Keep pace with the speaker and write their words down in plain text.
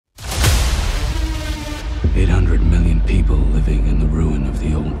800 million people living in the ruin of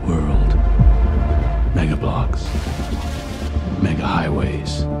the old world. Mega blocks. Mega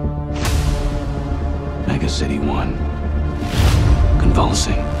highways. Mega City 1.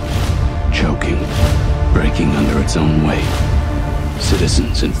 Convulsing. Choking. Breaking under its own weight.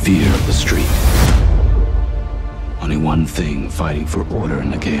 Citizens in fear of the street. Only one thing fighting for order in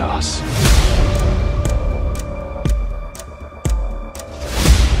the chaos.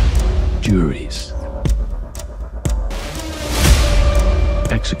 Juries.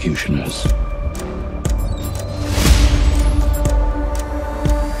 Executioners.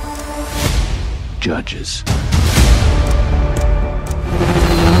 Judges.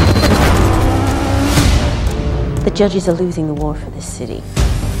 The judges are losing the war for this city.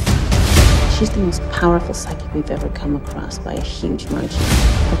 She's the most powerful psychic we've ever come across by a huge margin.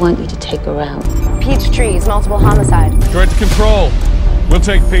 I want you to take her out. Peach trees, multiple homicide. Dredd to control. We'll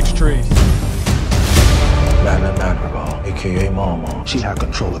take peach trees. Madam Madrigal, aka Mama, she had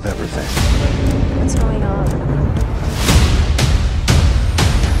control of everything. What's going on?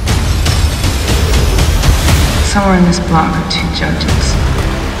 Somewhere in this block are two judges.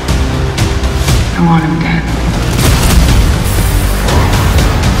 I want them dead.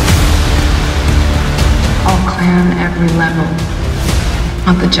 All clear on every level.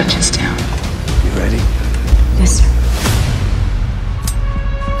 Want the judges down. You ready? Yes, sir.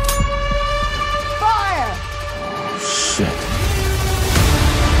 Fire! Shit.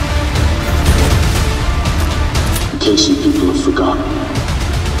 In case you people have forgotten,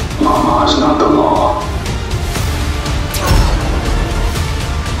 Mama is not the law.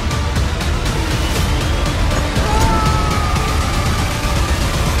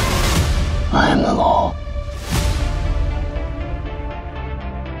 I am